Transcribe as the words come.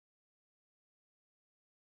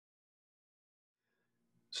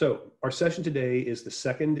So our session today is the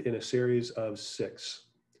second in a series of 6.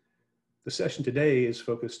 The session today is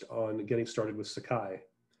focused on getting started with Sakai.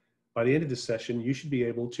 By the end of this session, you should be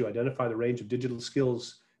able to identify the range of digital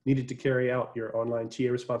skills needed to carry out your online TA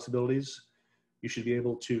responsibilities. You should be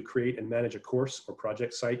able to create and manage a course or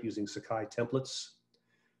project site using Sakai templates.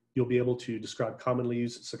 You'll be able to describe commonly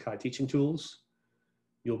used Sakai teaching tools.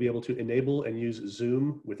 You'll be able to enable and use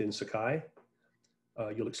Zoom within Sakai.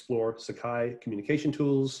 You'll explore Sakai communication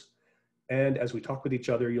tools. And as we talk with each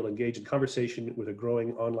other, you'll engage in conversation with a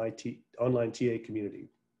growing online TA community.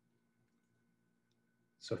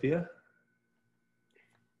 Sophia?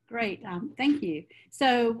 Great, thank you.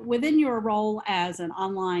 So within your role as an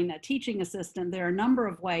online teaching assistant, there are a number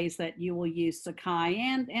of ways that you will use Sakai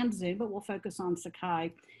and Zoom, but we'll focus on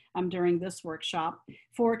Sakai during this workshop.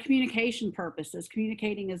 For communication purposes,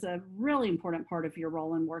 communicating is a really important part of your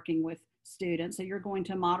role in working with students. So you're going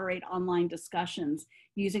to moderate online discussions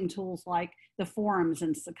using tools like the forums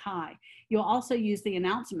in Sakai. You'll also use the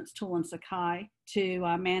announcements tool in Sakai to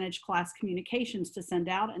manage class communications, to send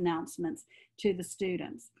out announcements to the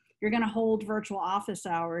students. You're going to hold virtual office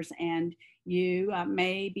hours, and you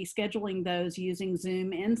may be scheduling those using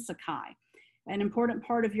Zoom in Sakai. An important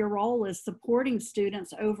part of your role is supporting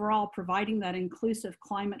students overall, providing that inclusive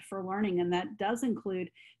climate for learning, and that does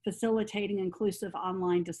include facilitating inclusive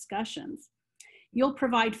online discussions. You'll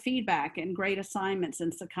provide feedback and grade assignments,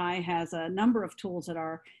 and Sakai has a number of tools that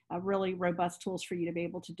are really robust tools for you to be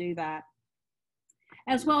able to do that.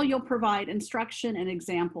 As well, you'll provide instruction and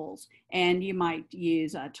examples, and you might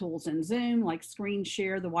use tools in Zoom like screen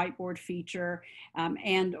share, the whiteboard feature,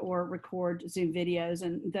 and or record Zoom videos,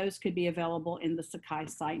 and those could be available in the Sakai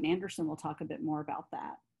site, and Anderson will talk a bit more about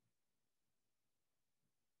that.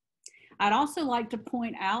 I'd also like to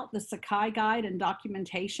point out the Sakai guide and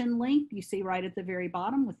documentation link you see right at the very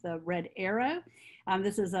bottom with the red arrow.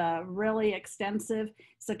 This is a really extensive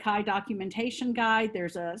Sakai documentation guide.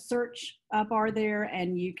 There's a search bar there,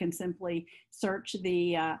 and you can simply search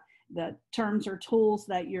the terms or tools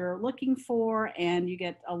that you're looking for, and you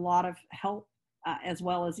get a lot of help as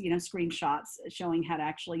well as screenshots showing how to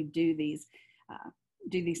actually do these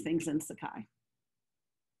things in Sakai.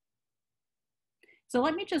 So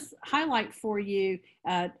let me just highlight for you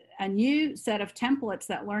a new set of templates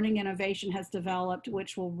that Learning Innovation has developed,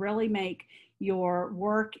 which will really make your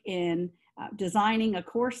work in designing a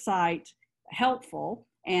course site helpful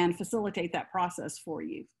and facilitate that process for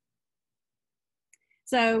you.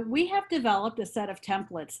 So we have developed a set of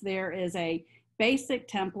templates. There is a basic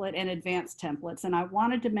template and advanced templates. And I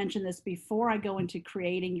wanted to mention this before I go into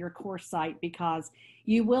creating your course site, because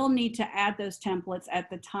you will need to add those templates at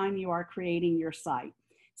the time you are creating your site.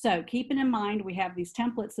 So keeping in mind, we have these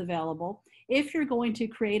templates available. If you're going to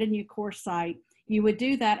create a new course site, you would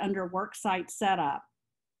do that under Worksite Setup.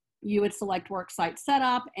 You would select Worksite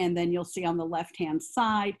Setup, and then you'll see on the left-hand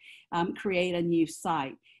side, create a new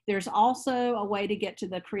site. There's also a way to get to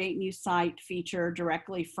the Create New Site feature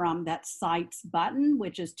directly from that Sites button,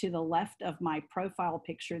 which is to the left of my profile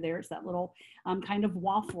picture. There's that little kind of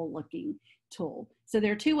waffle looking tool. So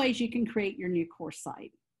there are 2 ways you can create your new course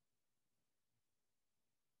site.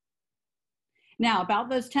 Now about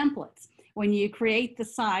those templates. When you create the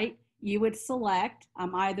site, you would select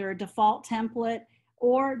either a default template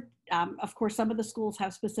or of course, some of the schools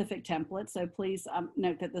have specific templates, so please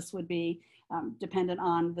note that this would be dependent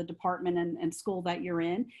on the department and school that you're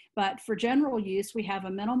in. But for general use, we have a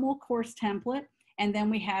minimal course template, and then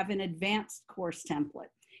we have an advanced course template.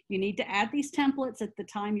 You need to add these templates at the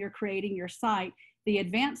time you're creating your site. The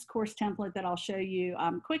advanced course template that I'll show you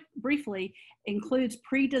briefly includes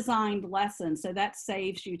pre-designed lessons, so that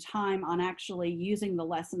saves you time on actually using the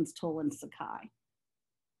lessons tool in Sakai.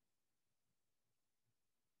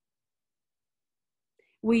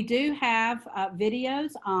 We do have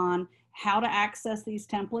videos on how to access these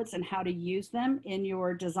templates and how to use them in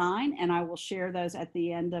your design, and I will share those at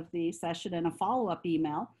the end of the session in a follow-up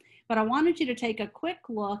email. But I wanted you to take a quick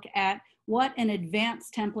look at what an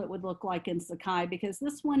advanced template would look like in Sakai, because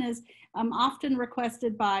this one is often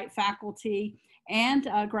requested by faculty and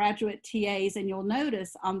graduate TAs, and you'll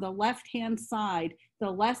notice on the left-hand side,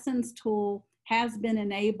 the lessons tool has been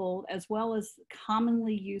enabled, as well as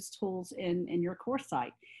commonly used tools in your course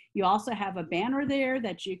site. You also have a banner there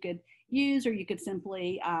that you could use, or you could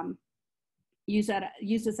simply use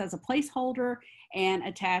this as a placeholder and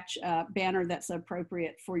attach a banner that's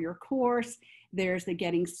appropriate for your course. There's the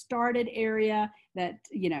Getting Started area that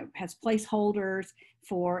has placeholders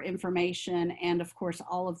for information, and of course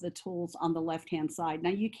all of the tools on the left-hand side.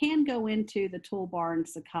 Now you can go into the toolbar in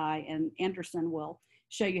Sakai, and Anderson will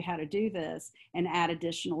show you how to do this and add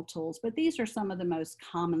additional tools. But these are some of the most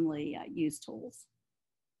commonly used tools.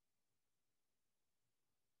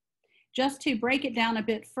 Just to break it down a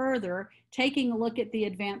bit further, taking a look at the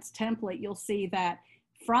advanced template, you'll see that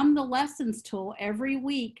from the lessons tool, every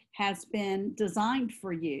week has been designed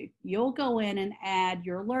for you. You'll go in and add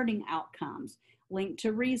your learning outcomes, link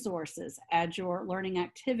to resources, add your learning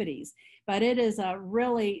activities. But it is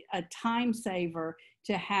really a time saver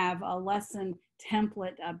to have a lesson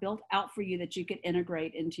template built out for you that you could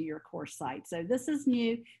integrate into your course site. So this is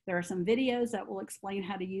new. There are some videos that will explain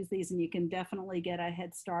how to use these, and you can definitely get a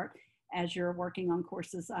head start as you're working on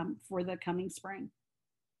courses for the coming spring.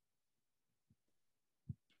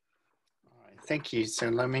 All right, thank you. So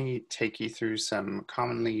let me take you through some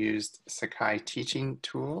commonly used Sakai teaching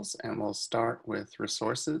tools, and we'll start with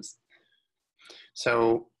resources.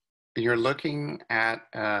 So you're looking at,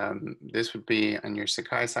 this would be on your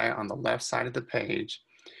Sakai site on the left side of the page,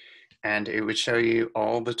 and it would show you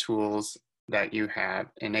all the tools that you have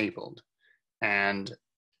enabled. And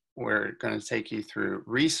we're going to take you through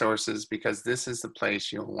resources because this is the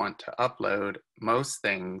place you'll want to upload most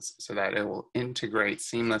things so that it will integrate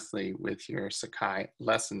seamlessly with your Sakai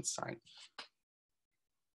lesson site.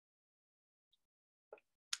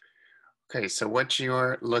 Okay, so what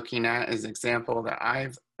you're looking at is an example that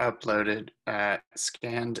I've uploaded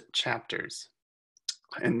scanned chapters.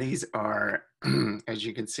 And these are, as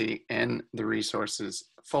you can see, in the resources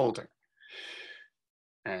folder.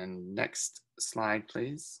 And next slide,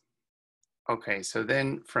 please. Okay, so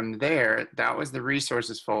then from there, that was the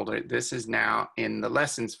resources folder. This is now in the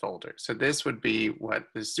lessons folder. So this would be what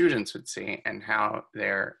the students would see and how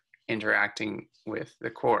they're interacting with the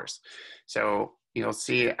course. So you'll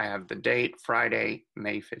see I have the date, Friday,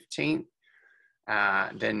 May 15th.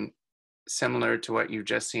 Then similar to what you've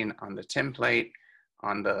just seen on the template,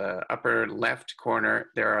 on the upper left corner,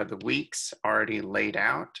 there are the weeks already laid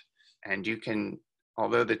out, and you can,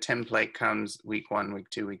 although the template comes week 1, week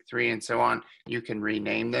 2, week 3, and so on, you can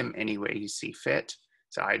rename them any way you see fit.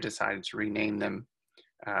 So I decided to rename them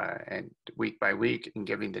and week by week and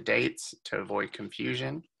giving the dates to avoid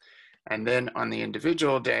confusion. And then on the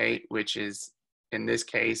individual day, which is in this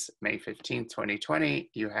case, May 15th, 2020,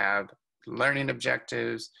 you have learning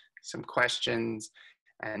objectives, some questions,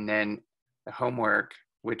 and then the homework,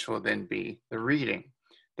 which will then be the reading.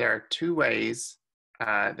 There are 2 ways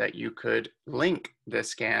that you could link the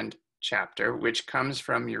scanned chapter, which comes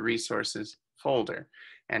from your resources folder.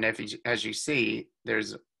 And as you see,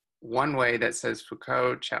 there's one way that says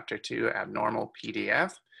Foucault Chapter 2 Abnormal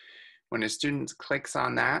PDF. When a student clicks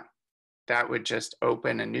on that, that would just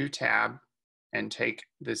open a new tab and take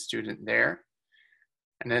the student there.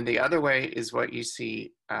 And then the other way is what you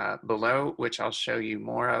see below, which I'll show you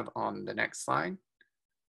more of on the next slide.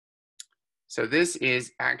 So this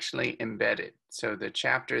is actually embedded. So the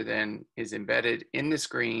chapter then is embedded in the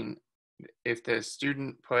screen. If the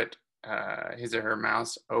student put his or her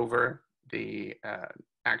mouse over the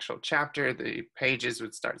actual chapter, the pages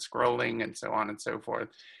would start scrolling and so on and so forth,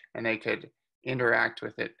 and they could interact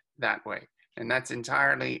with it that way. And that's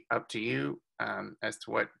entirely up to you as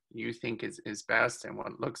to what you think is best and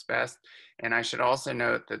what looks best. And I should also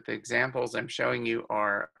note that the examples I'm showing you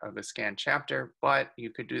are of a scanned chapter, but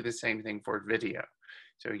you could do the same thing for video.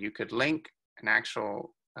 So you could link an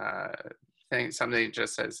actual thing, something that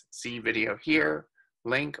just says see video here,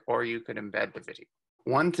 link, or you could embed the video.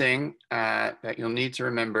 One thing that you'll need to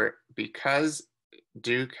remember, because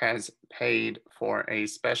Duke has paid for a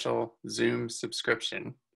special Zoom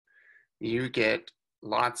subscription, you get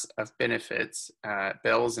lots of benefits,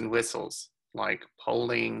 bells and whistles, like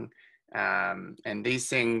polling, and these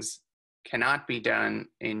things cannot be done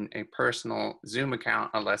in a personal Zoom account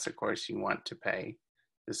unless, of course, you want to pay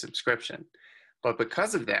the subscription. But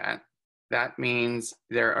because of that, that means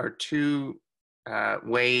there are 2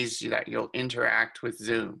 ways that you'll interact with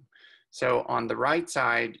Zoom. So on the right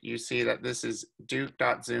side, you see that this is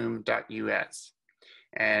duke.zoom.us.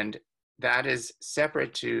 And that is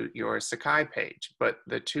separate to your Sakai page, but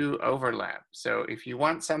the 2 overlap. So if you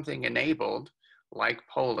want something enabled, like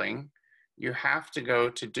polling, you have to go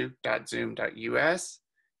to duke.zoom.us.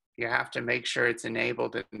 You have to make sure it's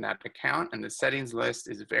enabled in that account, and the settings list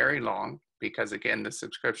is very long because, again, the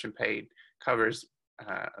subscription paid covers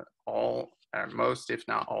all, or most, if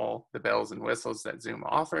not all, the bells and whistles that Zoom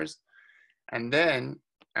offers. And then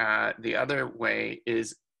the other way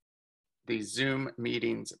is the Zoom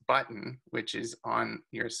meetings button, which is on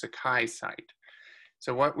your Sakai site.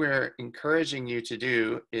 So what we're encouraging you to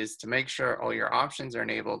do is to make sure all your options are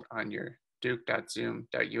enabled on your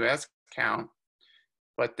duke.zoom.us account.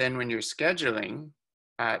 But then when you're scheduling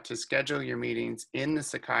to schedule your meetings in the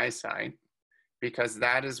Sakai site, because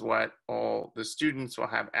that is what all the students will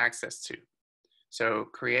have access to. So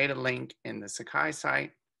create a link in the Sakai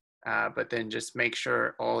site, but then just make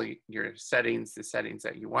sure all your settings, the settings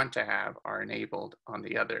that you want to have, are enabled on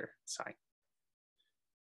the other site.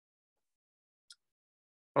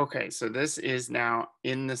 Okay, so this is now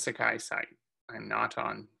in the Sakai site. I'm not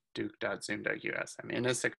on duke.zoom.us. I'm in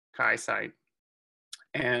a Sakai site,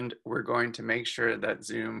 and we're going to make sure that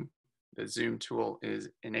the Zoom tool is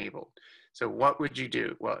enabled. So what would you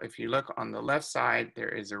do? Well, if you look on the left side, there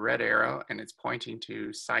is a red arrow and it's pointing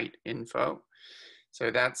to site info. So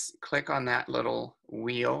click on that little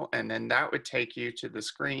wheel, and then that would take you to the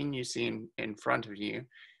screen you see in front of you.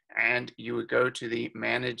 And you would go to the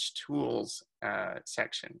Manage Tools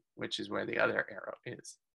section, which is where the other arrow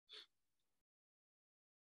is.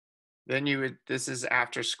 Then this is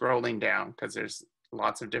after scrolling down, because there's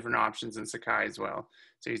lots of different options in Sakai as well.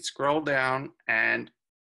 So you'd scroll down and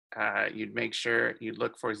you'd make sure you'd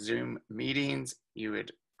look for Zoom meetings. You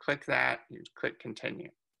would click that, you'd click continue.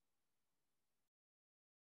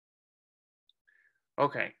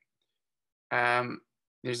 Okay,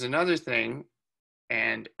 there's another thing,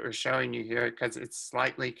 and we're showing you here because it's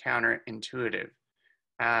slightly counterintuitive.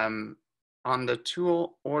 On the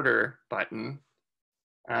tool order button,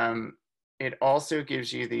 it also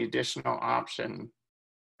gives you the additional option,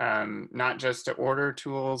 not just to order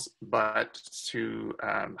tools, but to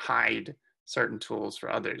hide certain tools for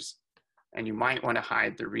others. And you might want to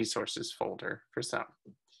hide the resources folder for some.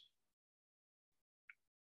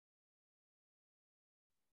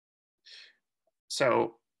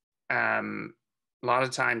 So a lot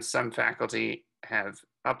of times some faculty have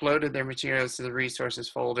uploaded their materials to the resources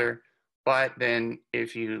folder, but then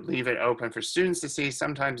if you leave it open for students to see,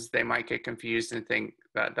 sometimes they might get confused and think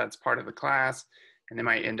that that's part of the class, and they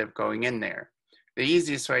might end up going in there. The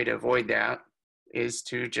easiest way to avoid that is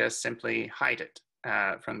to just simply hide it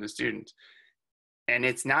from the student. And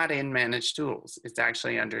it's not in Manage Tools, it's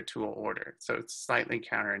actually under Tool Order. So it's slightly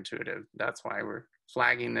counterintuitive. That's why we're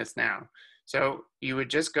flagging this now. So you would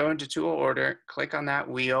just go into Tool Order, click on that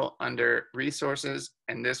wheel under Resources,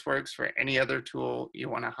 and this works for any other tool you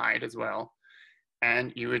want to hide as well.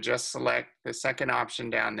 And you would just select the second option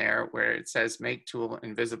down there where it says Make Tool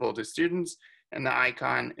Invisible to Students, and the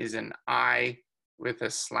icon is an eye with a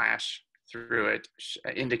slash through it,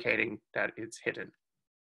 indicating that it's hidden.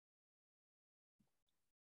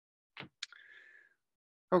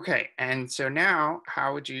 Okay, and so now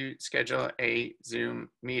how would you schedule a Zoom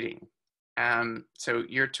meeting? So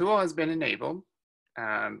your tool has been enabled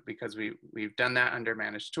because we've done that under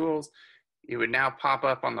Manage Tools. It would now pop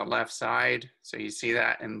up on the left side. So you see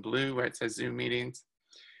that in blue where it says Zoom meetings.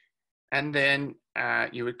 And then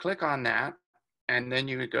you would click on that, and then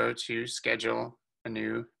you would go to schedule a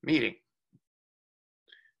new meeting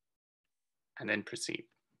and then proceed.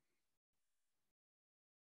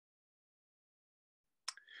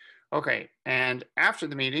 Okay, and after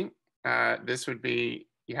the meeting, this would be,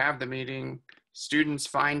 you have the meeting, students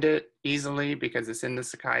find it easily because it's in the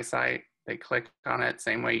Sakai site. They click on it,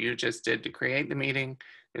 same way you just did to create the meeting.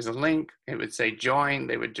 There's a link, it would say join,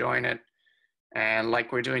 they would join it. And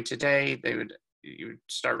like we're doing today, you would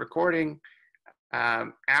start recording.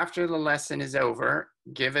 After the lesson is over,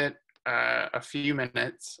 give it a few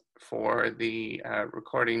minutes for the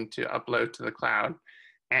recording to upload to the cloud.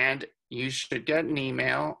 And you should get an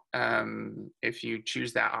email if you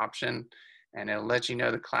choose that option, and it'll let you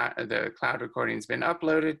know the cloud recording has been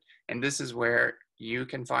uploaded. And this is where you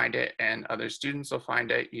can find it and other students will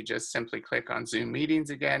find it. You just simply click on Zoom meetings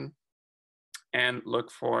again and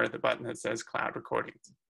look for the button that says cloud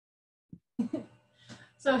recordings.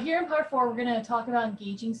 So here in part 4, we're going to talk about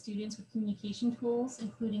engaging students with communication tools,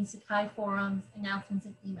 including Sakai forums, announcements,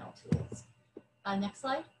 and email tools. Next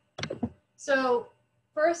slide. So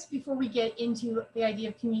first, before we get into the idea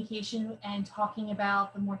of communication and talking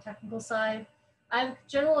about the more technical side, I have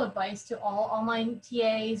general advice to all online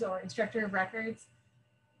TAs or instructor of records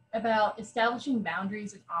about establishing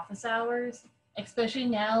boundaries with office hours, especially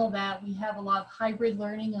now that we have a lot of hybrid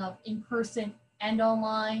learning of in-person and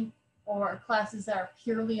online, or classes that are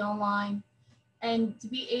purely online. And to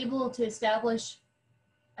be able to establish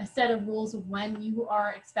a set of rules of when you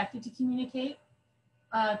are expected to communicate.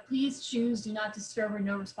 Please choose do not disturb or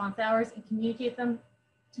no response hours and communicate them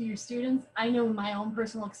to your students. I know in my own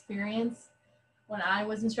personal experience, when I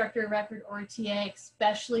was instructor of record or a TA,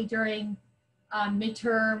 especially during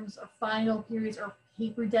midterms or final periods or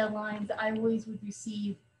paper deadlines, I always would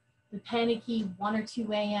receive the panicky 1 or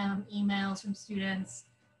 2 a.m. emails from students.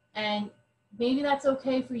 And maybe that's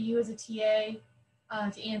okay for you as a TA,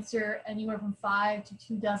 to answer anywhere from 5 to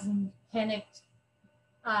 2 dozen panicked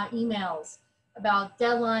emails about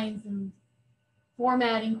deadlines and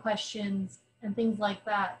formatting questions and things like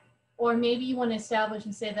that. Or maybe you want to establish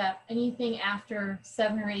and say that anything after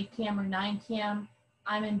 7 or 8 p.m. or 9 p.m.,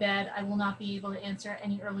 I'm in bed, I will not be able to answer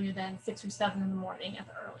any earlier than 6 or 7 in the morning at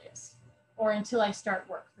the earliest, or until I start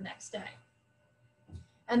work the next day.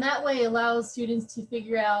 And that way allows students to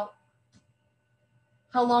figure out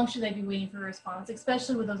how long should they be waiting for a response,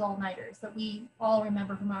 especially with those all-nighters that we all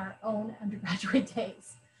remember from our own undergraduate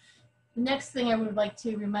days. The next thing I would like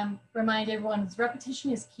to remind everyone is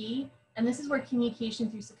repetition is key. And this is where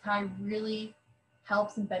communication through Sakai really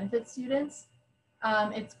helps and benefits students.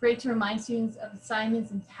 It's great to remind students of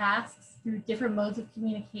assignments and tasks through different modes of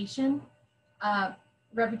communication.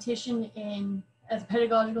 Repetition as a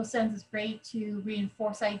pedagogical sense is great to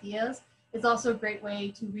reinforce ideas. It's also a great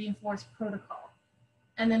way to reinforce protocol.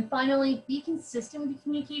 And then finally, be consistent with your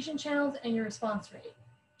communication channels and your response rate.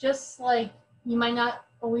 Just like you might not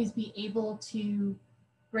always be able to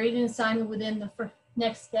grade an assignment within the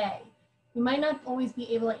next day, you might not always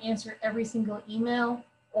be able to answer every single email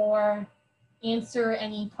or answer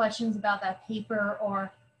any questions about that paper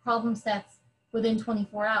or problem sets within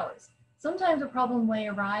 24 hours. Sometimes a problem may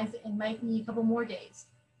arise and might need a couple more days.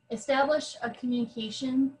 Establish a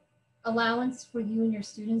communication allowance for you and your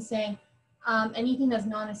students saying, anything that's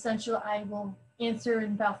non-essential, I will answer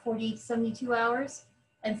in about 48 to 72 hours,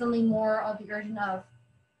 and something more of the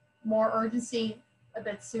more urgency a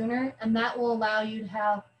bit sooner. And that will allow you to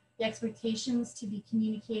have the expectations to be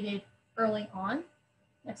communicated early on.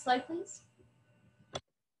 Next slide, please.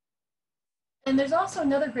 And there's also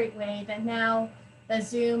another great way that now that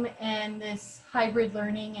Zoom and this hybrid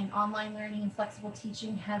learning and online learning and flexible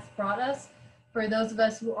teaching has brought us, for those of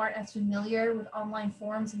us who aren't as familiar with online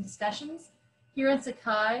forums and discussions. Here in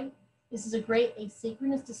Sakai, this is a great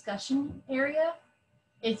asynchronous discussion area.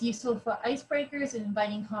 It's useful for icebreakers and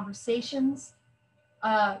inviting conversations.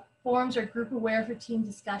 Forums are group aware for team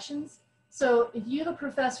discussions. So if you, the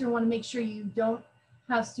professor, want to make sure you don't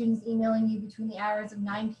have students emailing you between the hours of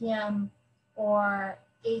 9 p.m. or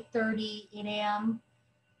 8:30, 8 a.m.,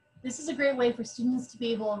 this is a great way for students to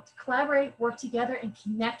be able to collaborate, work together, and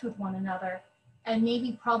connect with one another, and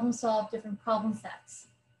maybe problem solve different problem sets.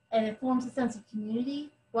 And it forms a sense of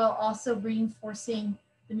community while also reinforcing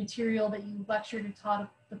the material that you lectured or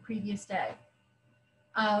taught the previous day.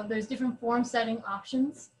 There's different form setting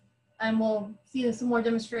options, and we'll see some more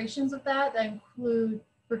demonstrations of that include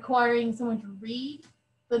requiring someone to read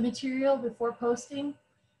the material before posting.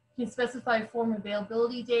 You can specify form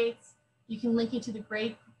availability dates. You can link it to the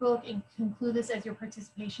grade book and conclude this as your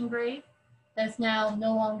participation grade. That's now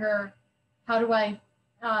no longer how do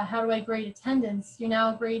I grade attendance? You're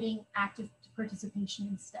now grading active participation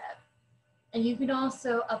instead. And you can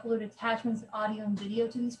also upload attachments, audio and video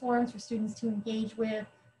to these forums for students to engage with,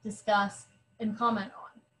 discuss, and comment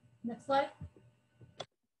on. Next slide.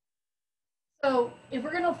 So if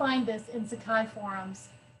we're gonna find this in Sakai forums,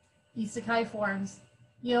 these Sakai forums,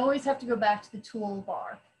 you always have to go back to the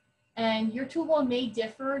toolbar. And your toolbar may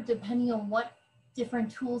differ depending on what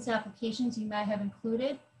different tools and applications you might have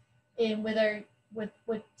included in whether what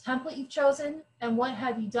template you've chosen and what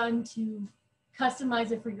have you done to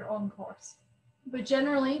customize it for your own course. But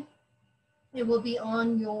generally, it will be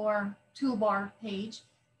on your toolbar page.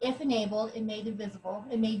 If enabled, it made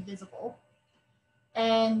visible.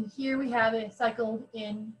 And here we have it circled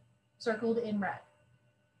in red.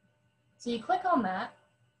 So you click on that,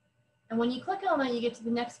 and when you click on that, you get to the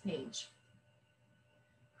next page.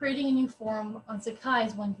 Creating a new forum on Sakai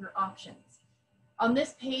is one of your options. On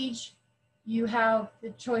this page, you have the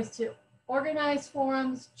choice to organize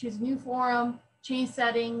forums, choose a new forum, change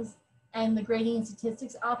settings, and the grading and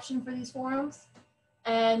statistics option for these forums.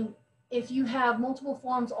 And if you have multiple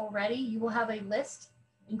forums already, you will have a list,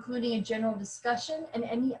 including a general discussion and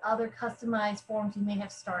any other customized forums you may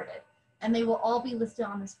have started. And they will all be listed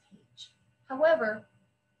on this page. However,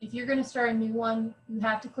 if you're going to start a new one, you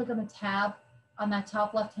have to click on the tab on that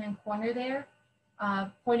top left-hand corner there,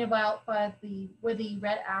 pointed out with the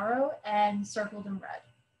red arrow and circled in red.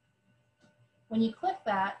 When you click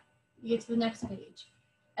that, you get to the next page.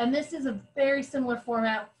 And this is a very similar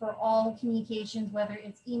format for all communications, whether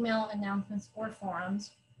it's email, announcements, or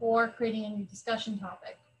forums, or creating a new discussion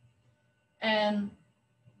topic. And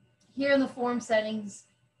here in the forum settings,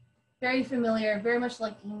 very familiar, very much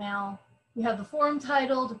like email. You have the forum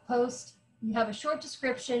title to post. You have a short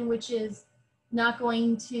description, which is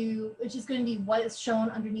going to be what is shown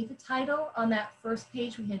underneath the title on that first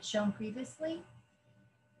page we had shown previously.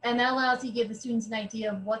 And that allows you to give the students an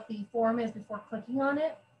idea of what the forum is before clicking on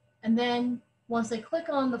it. And then once they click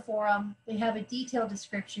on the forum, they have a detailed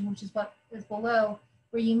description, which is what is below,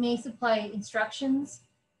 where you may supply instructions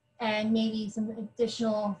and maybe some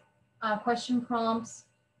additional question prompts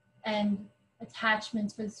and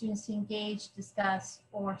attachments for the students to engage, discuss,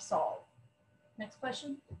 or solve. Next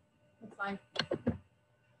question. Next slide.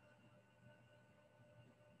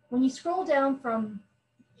 When you scroll down from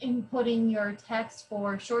inputting your text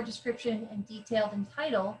for short description and detailed and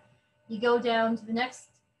title, you go down to the next,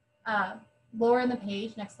 lower in the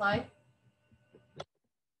page, next slide.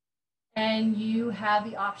 And you have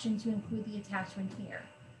the option to include the attachment here.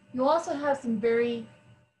 You also have some very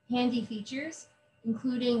handy features,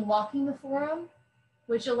 including locking the forum,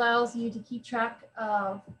 which allows you to keep track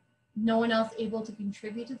of no one else able to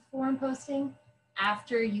contribute to the forum posting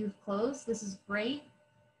after you've closed. This is great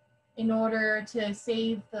in order to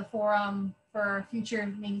save the forum for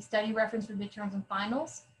future maybe study reference for midterms and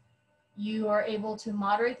finals. You are able to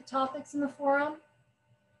moderate the topics in the forum.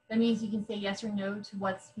 That means you can say yes or no to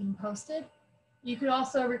what's being posted. You could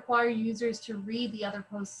also require users to read the other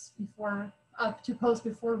posts before, to post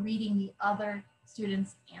before reading the other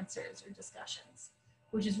students' answers or discussions,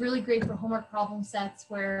 which is really great for homework problem sets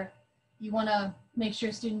where you want to make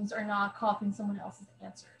sure students are not copying someone else's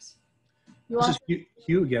answers. This is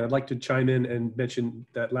Hugh again. I'd like to chime in and mention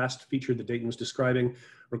that last feature that Dayton was describing,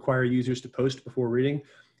 require users to post before reading.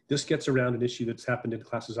 This gets around an issue that's happened in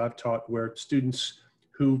classes I've taught where students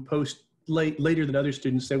who post later than other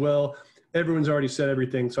students say, well, everyone's already said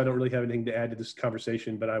everything, so I don't really have anything to add to this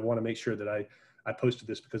conversation, but I want to make sure that I posted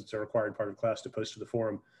this because it's a required part of class to post to the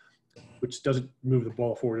forum, which doesn't move the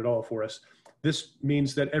ball forward at all for us. This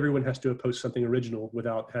means that everyone has to post something original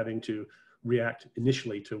without having to react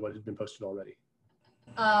initially to what has been posted already.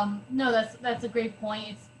 No, that's a great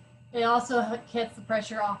point. It also gets the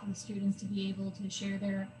pressure off of the students to be able to share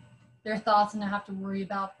their thoughts and not have to worry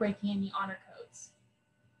about breaking any honor codes.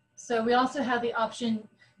 So we also have the option,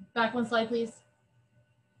 back one slide, please.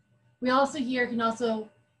 We also here can also,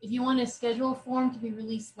 if you want to schedule a form to be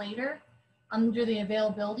released later, under the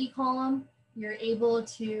availability column, you're able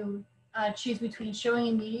to choose between showing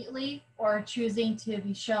immediately or choosing to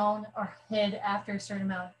be shown or hid after a certain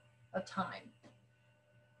amount of time.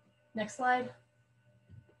 Next slide.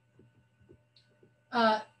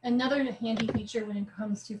 Another handy feature when it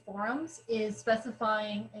comes to forums is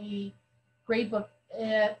specifying a gradebook,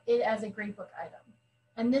 it as a gradebook item.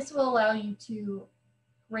 And this will allow you to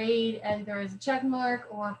grade either as a check mark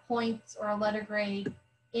or points or a letter grade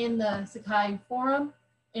in the Sakai forum.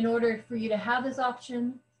 In order for you to have this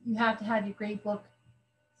option, you have to have your gradebook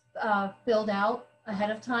filled out ahead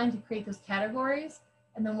of time to create those categories.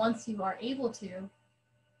 And then once you are able to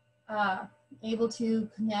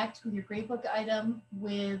connect with your gradebook item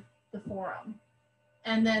with the forum.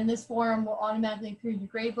 And then this forum will automatically appear in your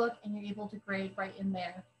gradebook and you're able to grade right in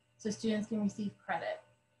there so students can receive credit.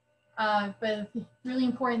 But the really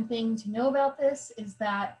important thing to know about this is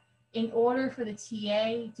that in order for the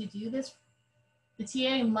TA to do this, the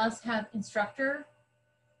TA must have instructor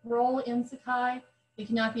role in Sakai. They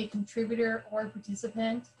cannot be a contributor or a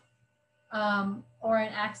participant or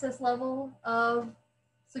an access level of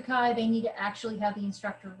Sakai. They need to actually have the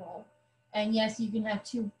instructor role. And yes, you can have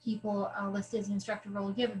two people listed as the instructor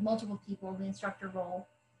role. You have multiple people in the instructor role.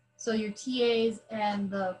 So your TAs and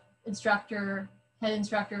the instructor, head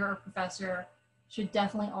instructor or professor should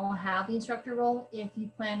definitely all have the instructor role if you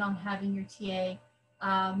plan on having your TA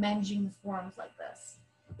managing the forums like this.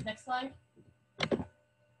 Next slide.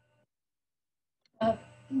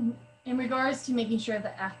 In regards to making sure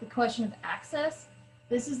that the question of access,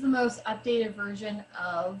 this is the most updated version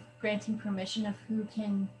of granting permission of who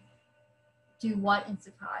can do what in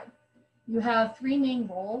Sakai. You have three main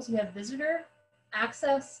roles. You have visitor,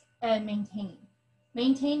 access, and maintain.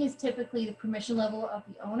 Maintain is typically the permission level of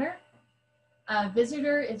the owner.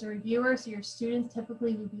 Visitor is a reviewer, so your students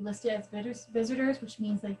typically would be listed as visitors, which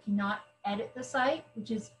means they cannot edit the site,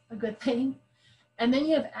 which is a good thing. And then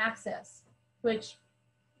you have access, which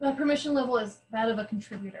the permission level is that of a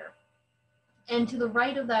contributor. And to the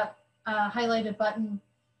right of that highlighted button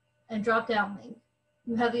and drop-down link,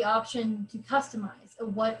 you have the option to customize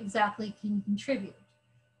what exactly can you contribute.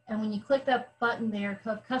 And when you click that button there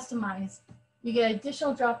of customize, you get an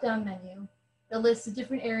additional drop-down menu that lists the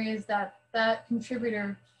different areas that that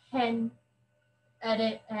contributor can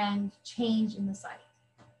edit and change in the site,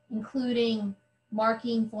 including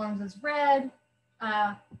marking forms as read,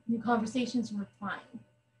 new conversations, and replying.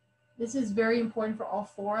 This is very important for all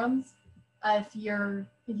forums. If you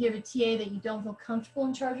have a TA that you don't feel comfortable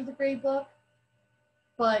in charge of the gradebook,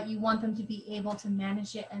 but you want them to be able to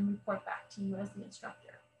manage it and report back to you as the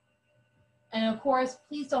instructor. And of course,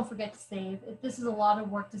 please don't forget to save. If this is a lot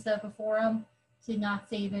of work to set up a forum, to not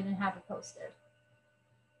save it and have it posted.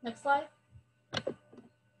 Next slide.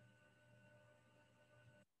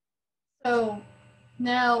 So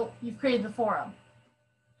now you've created the forum.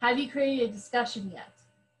 Have you created a discussion yet?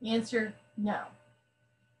 The answer, no.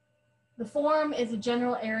 The forum is a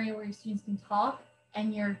general area where your students can talk,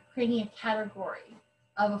 and you're creating a category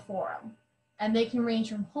of a forum. And they can range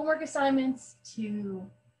from homework assignments to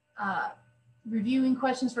reviewing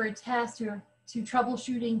questions for a test to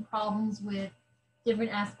troubleshooting problems with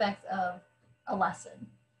different aspects of a lesson.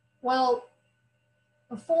 Well,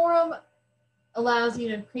 a forum allows you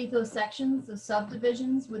to create those sections, those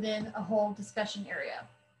subdivisions within a whole discussion area.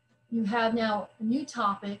 You have now a new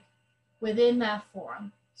topic within that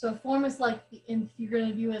forum. So a forum is like, if you're going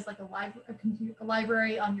to view it as like a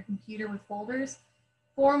library on your computer with folders,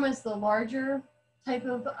 forum is the larger type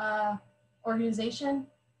of organization,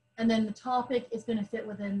 and then the topic is going to fit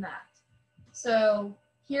within that. So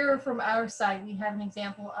here from our site, we have an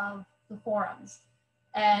example of the forums,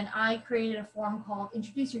 and I created a forum called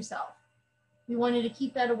Introduce Yourself. We wanted to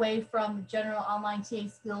keep that away from the general online TA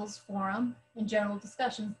skills forum and general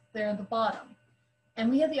discussions there at the bottom. And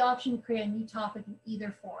we have the option to create a new topic in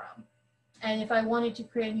either forum. And if I wanted to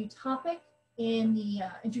create a new topic in the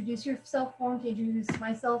Introduce Yourself forum to introduce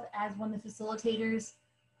myself as one of the facilitators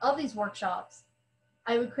of these workshops,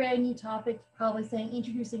 I would create a new topic probably saying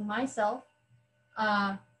introducing myself.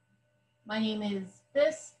 My name is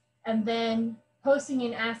this, and then posting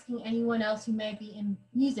and asking anyone else who may be in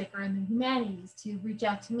music or in the humanities to reach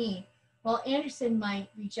out to me. While Anderson might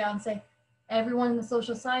reach out and say, everyone in the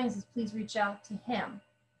social sciences, please reach out to him.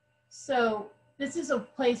 So this is a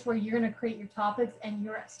place where you're going to create your topics, and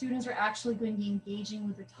your students are actually going to be engaging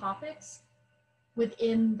with the topics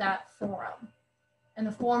within that forum. And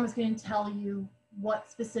the forum is going to tell you what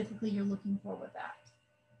specifically you're looking for with that.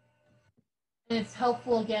 And it's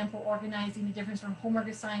helpful, again, for organizing the difference from homework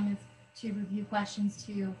assignments to review questions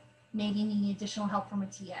to maybe needing additional help from a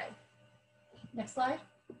TA. Next slide.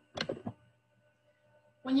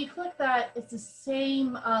 When you click that, it's the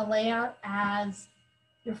same layout as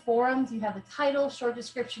your forums. You have the title, short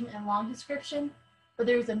description, and long description, but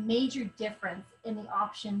there's a major difference in the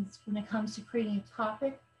options when it comes to creating a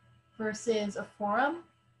topic versus a forum.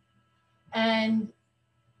 And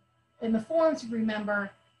in the forums,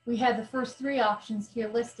 remember, we had the first three options here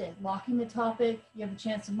listed: locking the topic, you have a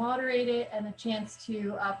chance to moderate it, and a chance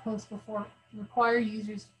to require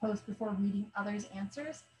users to post before reading others'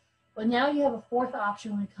 answers. But now you have a fourth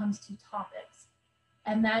option when it comes to topics,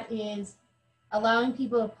 and that is allowing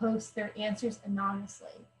people to post their answers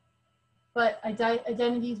anonymously. But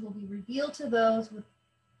identities will be revealed to those with,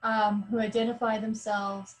 who identify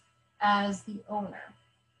themselves as the owner.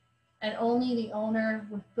 And only the owner,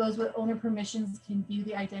 with those with owner permissions, can view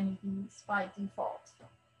the identities by default.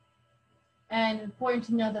 And important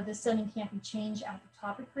to know that this setting can't be changed after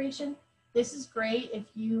topic creation. This is great if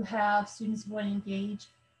you have students who want to engage,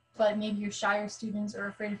 but maybe your shyer students are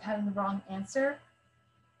afraid of having the wrong answer,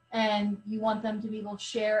 and you want them to be able to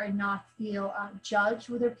share and not feel judged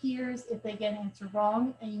with their peers if they get an answer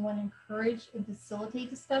wrong, and you want to encourage and facilitate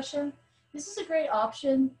discussion. This is a great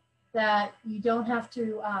option that you don't have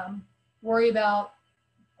to worry about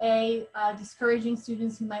discouraging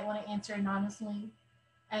students who might want to answer anonymously,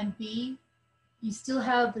 and B, you still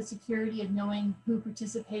have the security of knowing who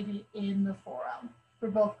participated in the forum for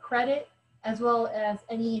both credit as well as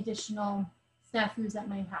any additional snafus that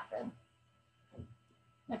may happen.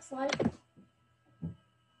 Next slide.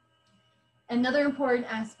 Another important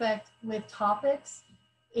aspect with topics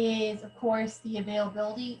is, of course, the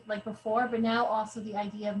availability like before, but now also the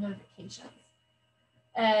idea of notifications.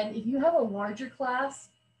 And if you have a larger class,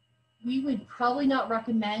 we would probably not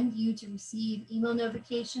recommend you to receive email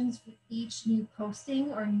notifications for each new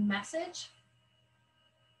posting or new message,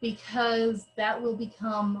 because that will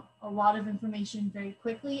become a lot of information very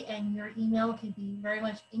quickly, and your email can be very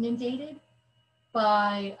much inundated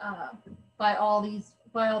by all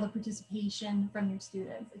the participation from your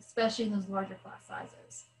students, especially in those larger class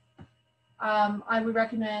sizes. I would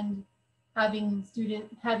recommend having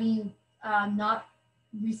you not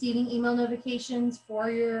receiving email notifications for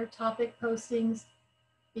your topic postings,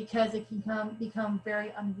 because it can become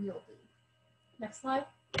very unwieldy. Next slide.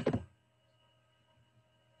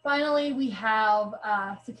 Finally, we have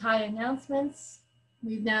Sakai announcements.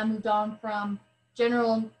 We've now moved on from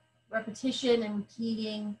general repetition and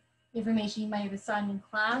repeating information you might have assigned in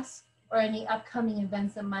class, or any upcoming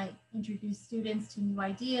events that might introduce students to new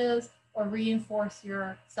ideas or reinforce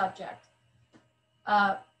your subject.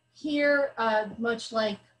 Here, much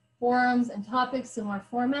like forums and topics, similar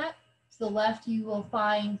format, the left, you will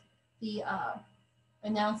find the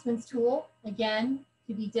announcements tool. Again,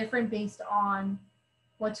 could be different based on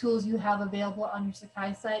what tools you have available on your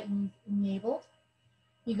Sakai site and you've enabled.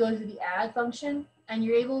 You go to the add function and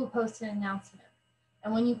you're able to post an announcement.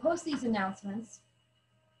 And when you post these announcements,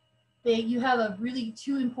 you have a really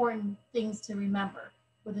two important things to remember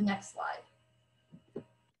with the next slide.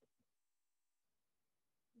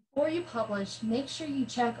 Before you publish, make sure you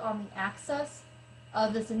check on the access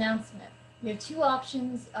of this announcement. We have two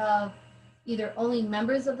options of either only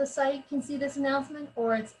members of the site can see this announcement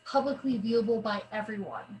or it's publicly viewable by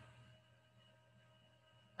everyone.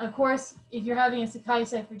 Of course, if you're having a Sakai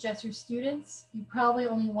site for just your students, you probably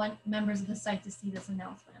only want members of the site to see this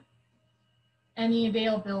announcement. And the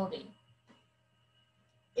availability.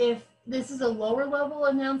 If this is a lower level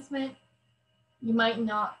announcement, you might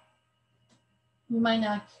not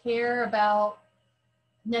care about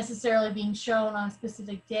necessarily being shown on a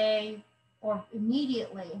specific day or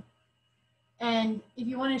immediately. And if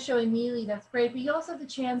you want to show immediately, that's great, but you also have the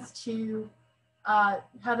chance to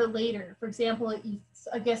have it later. For example, if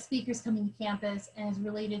a guest speaker is coming to campus and is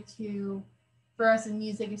related to, for us in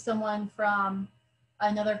music, if someone from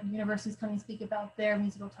another university is coming to speak about their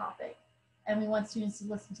musical topic, and we want students to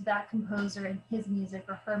listen to that composer and his music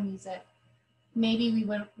or her music, maybe we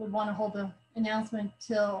would want to hold the announcement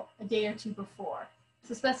till a day or two before.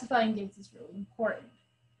 So specifying dates is really important.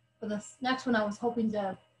 For this next one, I was hoping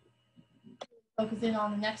to focus in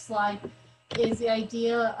on the next slide is the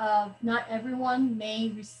idea of not everyone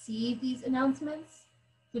may receive these announcements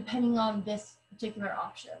depending on this particular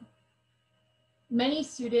option. Many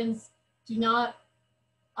students do not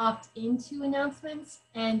opt into announcements,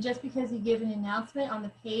 and just because you give an announcement on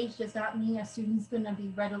the page does not mean a student's going to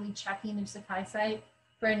be readily checking their Sakai site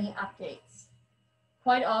for any updates.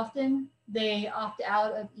 Quite often, they opt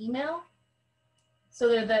out of email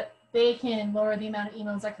so that they can lower the amount of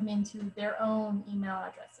emails that come into their own email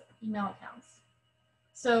accounts.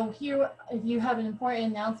 So here, if you have an important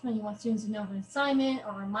announcement, you want students to know of an assignment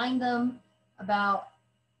or remind them about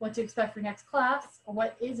what to expect for next class or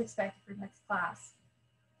what is expected for next class,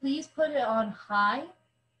 please put it on high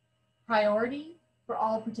priority for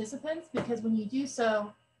all participants, because when you do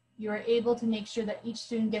so, you're able to make sure that each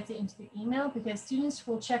student gets it into their email, because students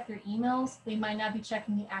will check their emails. They might not be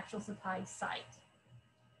checking the actual Sakai site.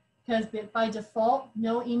 Because by default,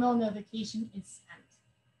 no email notification is sent,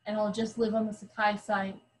 and it'll just live on the Sakai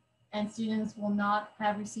site, and students will not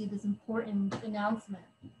have received this important announcement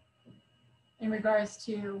in regards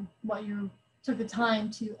to what you took the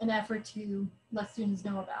time to, an effort to let students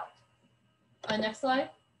know about. Next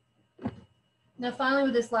slide. Now finally,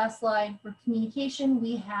 with this last slide, for communication,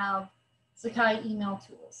 we have Sakai email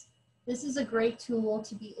tools. This is a great tool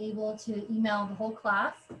to be able to email the whole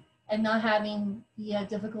class and not having the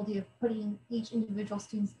difficulty of putting each individual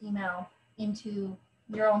student's email into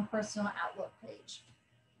your own personal Outlook page.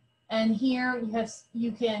 And here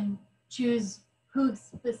you can choose who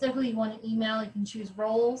specifically you want to email. You can choose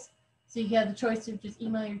roles. So you have the choice to just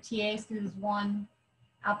email your TAs through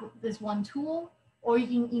this one tool, or you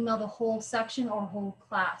can email the whole section or whole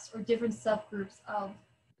class or different subgroups of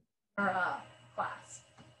your class.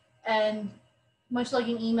 And much like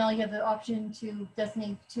an email, you have the option to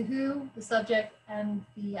designate to who, the subject, and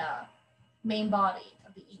the main body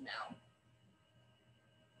of the email.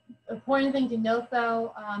 Important thing to note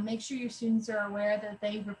though, make sure your students are aware that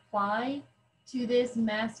they reply to this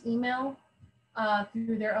mass email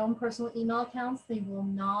through their own personal email accounts. They will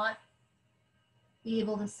not be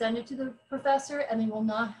able to send it to the professor, and they will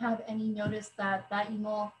not have any notice that that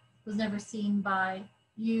email was never seen by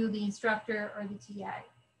you, the instructor, or the TA.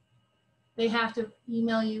 They have to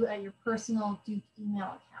email you at your personal Duke email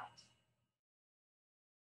account.